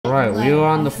right, we are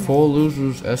on the Four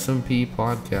Losers SMP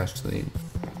podcast thing.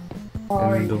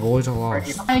 And the boys are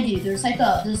lost. Behind you, there's like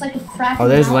a crack. Oh,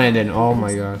 there's Landon. Oh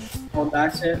my gosh. Well,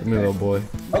 that's it. Give me a little boy.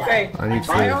 Okay, I need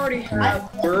food. I already have.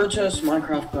 We're just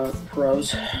Minecraft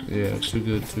pros. Yeah, too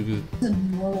good, too good. It's a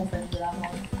normal thing that I'm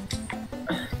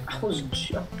on. I was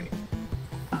joking.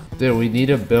 Dude, we need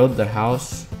to build the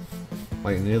house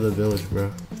like near the village, bro.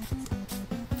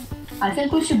 I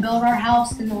think we should build our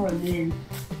house in the ravine.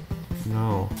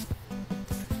 No.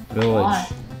 Village. Why?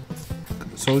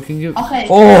 So we can get. Okay.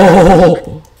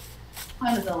 Oh!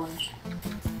 Find a village.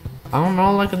 I don't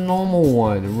know, like a normal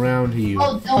one around here.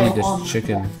 Oh, no, Hey, this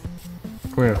chicken.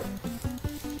 Come here.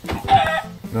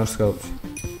 No scopes.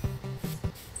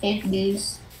 8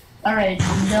 days. Alright,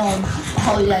 I'm done.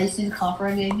 Oh yeah, you see the copper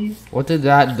I gave you? What did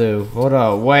that do? Hold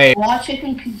up, wait. Raw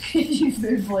chicken can give you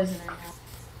food poisoning.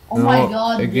 Oh No, my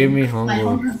god. it dude. gave me My hunger.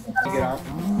 hunger's Get out.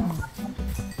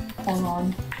 Hold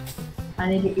on. I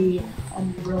need to eat.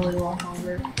 I'm really low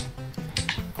hunger.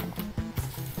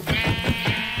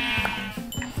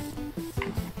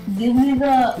 Give me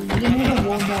the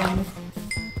one bone.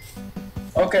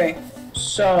 Okay,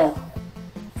 so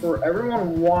for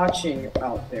everyone watching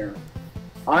out there,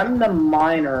 I'm the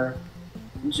miner.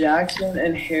 Jackson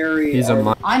and Harry. He's a are-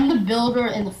 mi- I'm the builder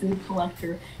and the food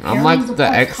collector. I'm Harry's like the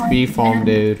XB part-time farm man.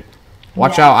 dude.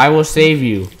 Watch Yeah. out, I will save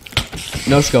you.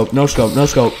 No scope, no scope, no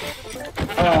scope.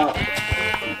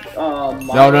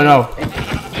 No, no, no.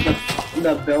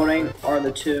 The building are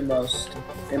the two most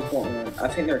important ones. I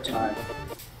think they're tied.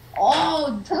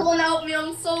 Oh, someone help me!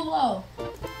 I'm so low.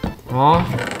 Huh?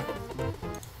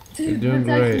 Dude, You're doing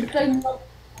great.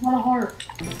 What a heart.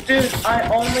 Dude, I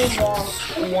only lost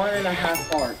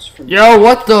 1.5 hearts from. Yo,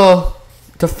 what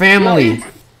the family?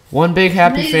 One big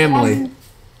happy family.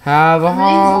 Have a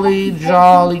holly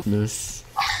jolliness.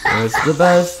 It's the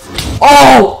best.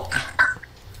 Oh!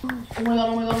 Oh my god,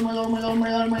 oh my god, oh my god, oh my god, oh my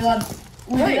god, oh my god.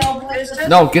 Oh my Wait, god, is this-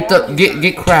 No, get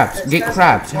crapped. Get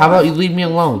crapped. How about you leave me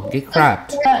alone? Get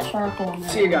crapped. that charcoal, man.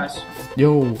 See you guys.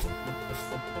 Yo.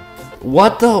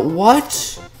 What?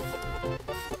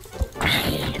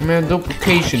 Man,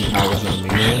 duplication powers on me,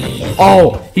 man.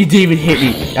 Oh, he didn't even hit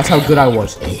me. That's how good I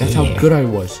was. That's how good I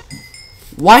was.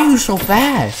 Why are you so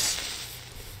fast?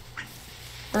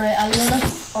 Alright, I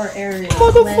left our area.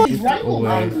 Motherfucker. Run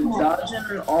Away. away.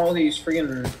 Dodging all these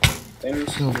freaking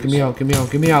things. No, get me out, get me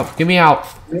out, get me out, get me out.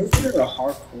 Maybe they're a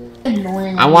hardcore.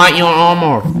 Annoying. I want your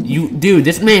armor. Dude,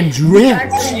 this man dripped.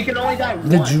 Actually, you can only die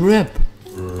The once. drip.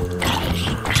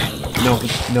 No,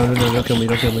 don't kill me,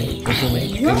 don't kill me, don't kill me.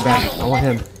 Get him back. I want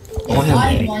him.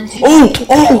 I want him.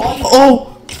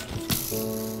 Oh!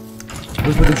 Let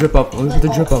me put the drip up. Let me put the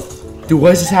drip up. Dude, what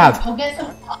does this have? Go get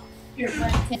some. Here,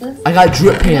 take this. I got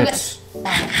drip pants. I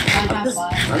have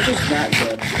 5. I'm just that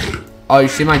good. Oh, you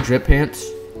see my drip pants?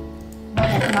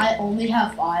 And I only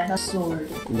have 5. That's sword.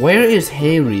 Where is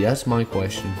Harry? That's my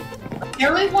question.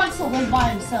 Harry wants to live by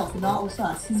himself, not with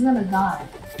us. He's gonna die.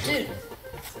 Dude,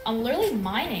 I'm literally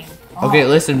mining. Okay,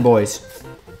 listen, boys.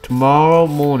 Tomorrow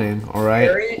morning, alright?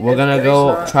 Harry- We're gonna Harry's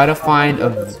go not- try to find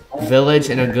a village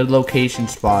in a good location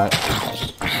spot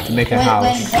to make a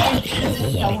house.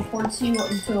 Teleports you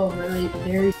into a really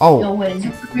very. Oh, No, wait, is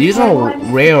it these are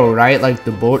rare, right? Like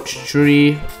the birch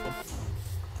tree,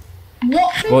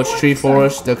 What? birch tree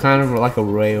forest. They're kind of like a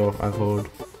rare, I've heard.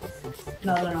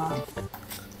 No, they're not.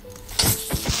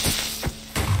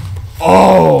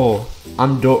 Oh,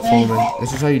 I'm dirt farming.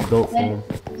 This is how you dirt farm.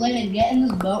 Landon, get in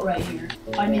this boat right here.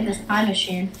 I mean, this time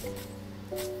machine.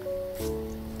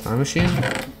 Time machine?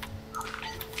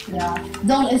 Yeah.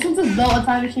 Don't, isn't this boat a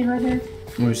time machine right here?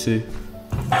 Let me see.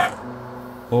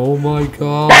 Oh my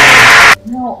god.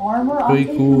 No, armor? I'm Pretty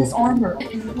taking cool. this armor.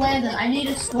 Landon, I need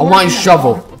a I sword. want a and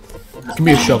shovel. bow. Give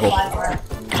me a shovel.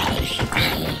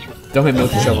 Don't hit me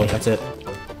with the shovel. That's it.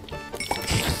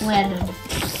 Landon.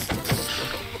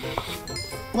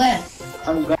 Landon.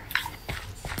 I'm going.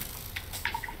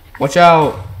 Watch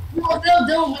out.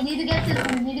 No, we need to get this.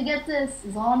 We need to get this.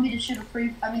 Zombie to shoot a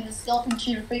creep. I mean, the skeleton to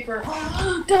shoot a creeper.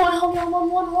 Don't help me. I'm on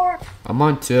 1 heart. I'm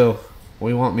on 2. What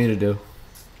do you want me to do?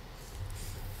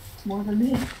 It's more than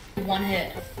me. 1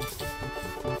 hit.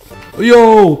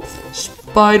 Yo,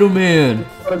 Spider-Man.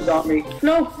 What a zombie.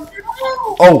 No.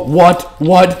 Oh, what?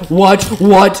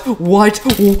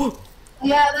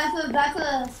 Yeah, that's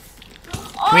a.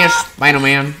 Come here,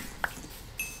 Spider-Man.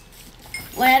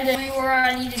 Landon, tell me where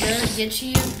I need to go to get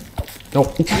you. No.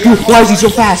 Why is he so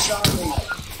fast?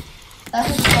 That's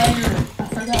a spider. I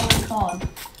forgot what it's called.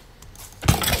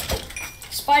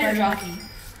 Spider jockey.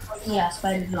 Yeah,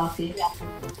 spider jockey.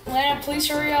 Landon, please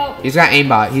hurry up. He's got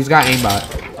aimbot. He's got aimbot.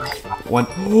 One.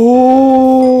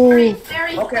 Oh!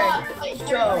 Very Okay, Wait,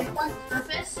 so-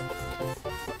 surface.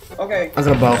 Okay. I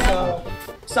got a bow. So,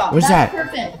 stop. Where's That's that?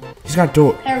 perfect. He's got a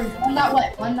door. Harry, one that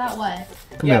way. One that way.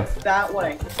 Come Yeah, here. that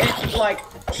way. It's like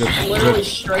Good, literally good.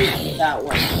 straight that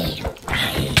way.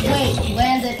 Wait,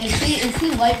 Landon, is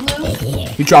he light blue?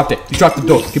 He dropped it. He dropped the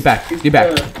door. Get back. Get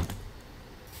back.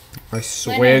 I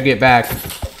swear, get back.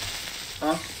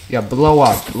 Huh? Yeah, blow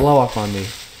up. Blow up on me.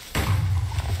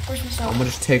 Where's my I'm stuff? gonna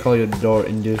just take all your door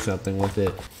and do something with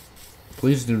it.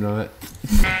 Please do not.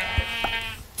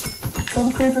 Kill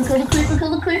the creeper, kill the creeper,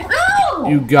 kill the creeper. No!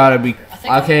 You gotta be.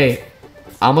 think- Okay.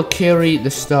 I'm gonna carry the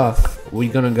stuff. We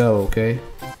gonna go, okay?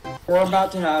 We're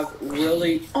about to have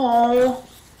really. Oh,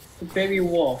 the baby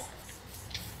wolf.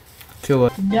 Kill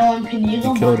it. Dylan, can you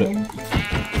go killed it. mine?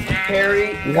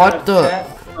 Harry. What got a the-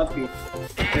 pet puppy.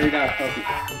 Harry got a puppy.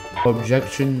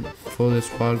 Objection for this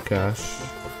podcast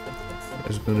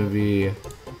is gonna be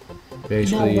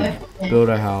basically No way. build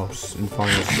a house and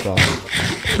find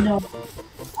stuff. No.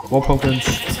 More pumpkins.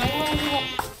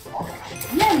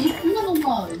 Yeah, you can live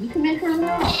alone. You can make her own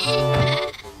house.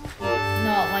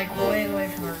 No, like way away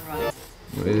from everybody.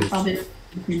 What is- Probably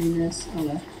repeating this.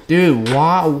 Okay. Dude,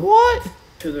 why? What?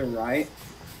 To the right.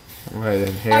 Okay, then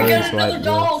I Harry's got another right.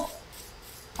 dog.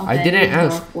 I didn't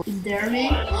ask. You dare me?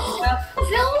 A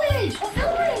village! A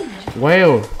village!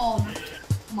 Whale. Oh,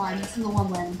 come on. This is the one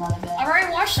Landon thought of I've it.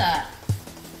 already watched that.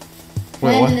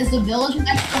 Wait, Landon, what? is the village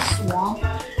next to the swamp?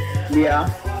 Yeah.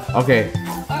 Okay.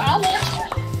 I'll watch that.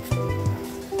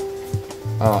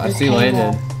 Oh, I see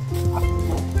Landon.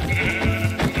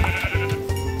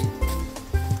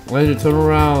 Landon, turn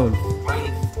around.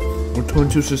 Return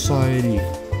to society.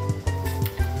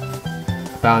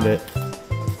 Found it.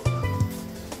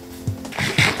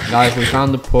 Guys, we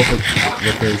found the perfect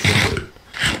location.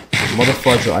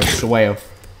 Motherfucker, I swear.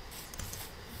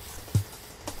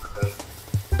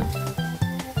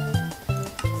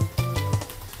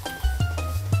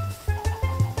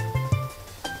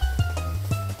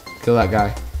 Kill that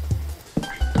guy.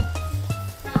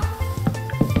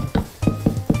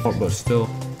 Oh, but still.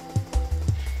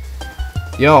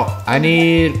 Yo, I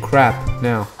need crap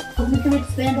now. We can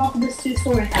expand off of this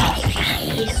two-story house.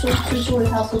 This two-story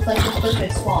house looks like the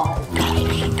perfect spot.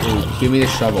 Ooh, give me the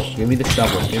shovel. Give me the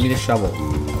shovel. Give me the shovel.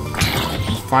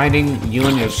 I'm finding you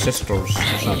and your sisters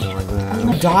or something like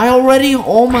that. Die already?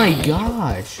 Oh my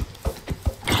gosh.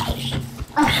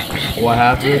 What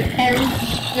happened?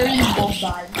 Harry both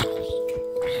died.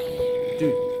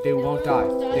 Dude, they won't die.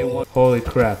 They won't. Holy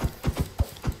crap.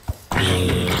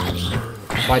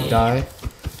 If I die,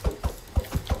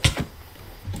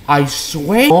 I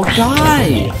swear I won't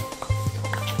die.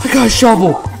 I got a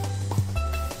shovel.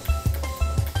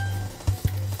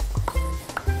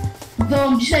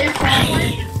 Boom, did you say your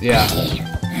family? Yeah.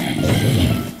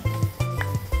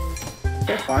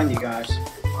 Can't find you guys.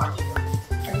 Are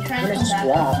you trying I'm to in a come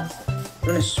back? swamp. I'm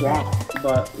in a swamp,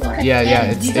 but like. Yeah, yeah.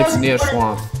 And It's these are near the-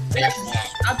 swamp.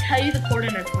 I'll tell you the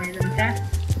coordinates for you, okay?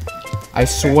 I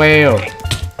swear.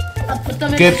 I'll put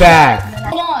them in Get the back. chat.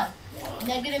 Hold on.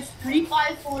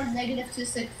 -354,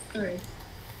 -263.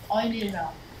 All you need to know.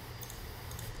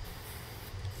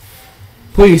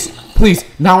 Please, please,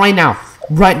 not right now.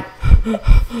 Right.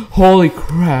 Holy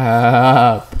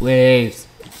crap. Please.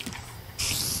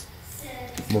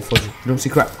 Motherfucker, you don't see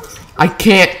crap. I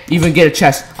can't even get a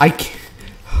chest. I can't.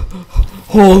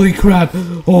 Holy crap.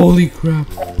 Holy crap.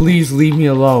 Please leave me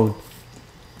alone.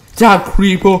 Stop,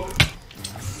 creeper.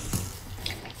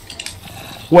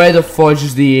 Where the fudge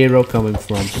is the arrow coming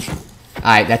from?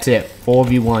 Alright, that's it.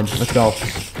 4v1. Let's go.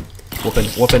 Whoopin',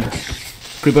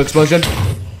 whoopin'. Creeper explosion.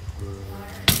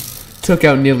 Took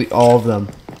out nearly all of them.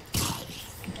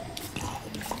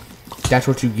 That's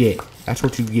what you get. That's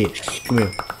what you get. Come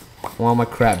here. I want my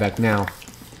crap back now.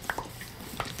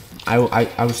 I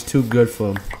was too good for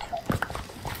him.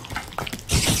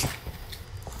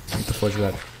 What the fuck's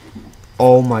that?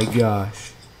 Oh my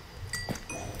gosh.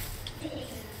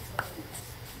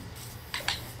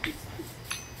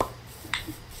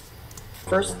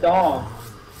 First dog.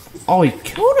 Oh, he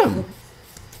killed him.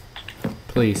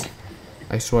 Please.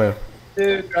 I swear.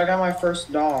 Dude, I got my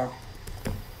first dog.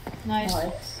 Nice.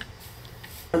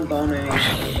 I'm boning.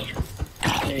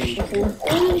 Hey.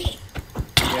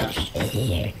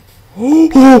 Yeah.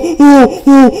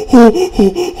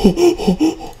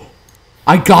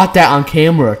 I got that on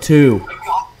camera too.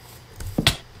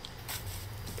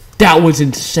 That was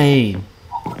insane.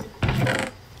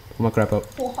 Put my crap up.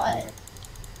 What?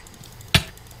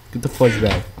 Get the fudge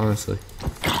bag, honestly.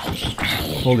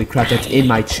 Holy crap, that's in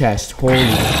my chest. Holy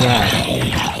crap.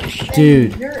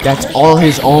 Dude, that's all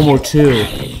his armor too.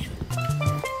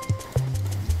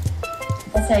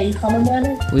 Okay, you coming,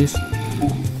 Brandon? Please.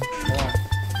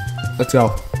 Let's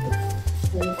go.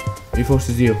 You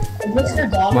forces you. What's your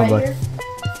dog Come on, right bud. here?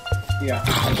 Yeah.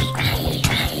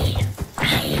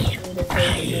 Need to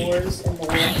close the doors and the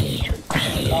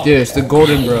windows. Dude, it's the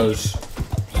Golden Bros.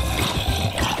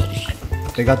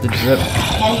 They got the drip.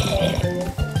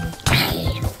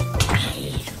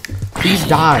 Please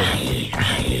die.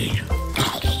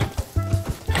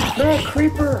 No,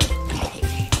 creeper.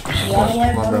 Run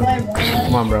away, Come on, run bro. away, run away.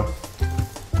 Come on, bro.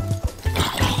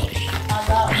 I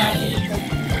got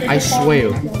my I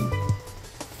swear.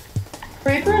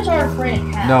 Creepers are afraid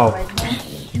of cats, No. right?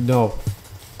 No.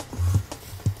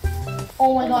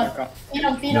 Oh my god. Feed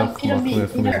him, feed No, him, come feed on, him meat. come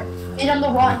Feed here, him. Feed him the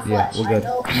rotten Yeah, flesh. we're good. I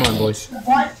know. Come on, boys. I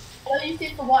know you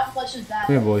think the rotten flesh is bad.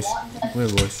 Come here, but boys. rotten flesh- Come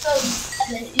here, boys. So,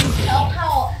 and then you tell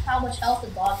how much health the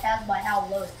dog has by how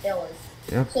low his tail is.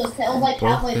 Yep. So his tail's like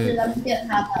halfway through, that means he doesn't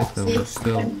have health. Yes, See? but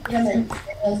still. And then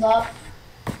it goes up.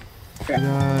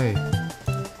 Die.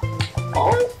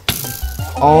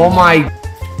 Oh my.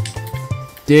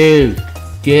 Dude,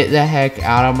 get the heck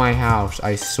out of my house.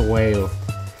 I swear.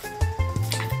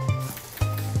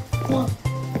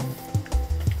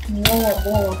 You know what,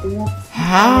 boy, if you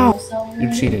How?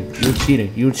 You're cheating. You're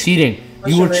cheating. You're cheating.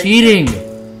 You were cheating.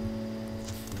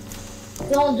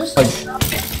 No, just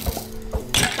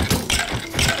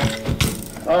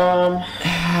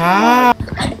How?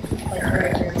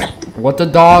 What the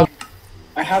dog?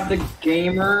 I have the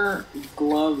gamer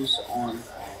gloves on.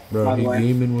 Bro, By he the way.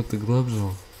 gaming with the gloves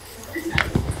on.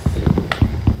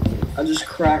 I just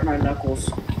cracked my knuckles.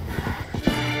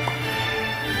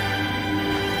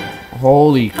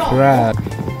 Holy crap.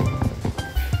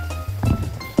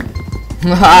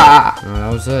 That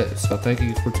was it. So thank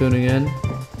you for tuning in.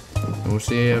 And we'll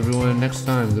see everyone next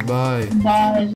time. Goodbye. bye.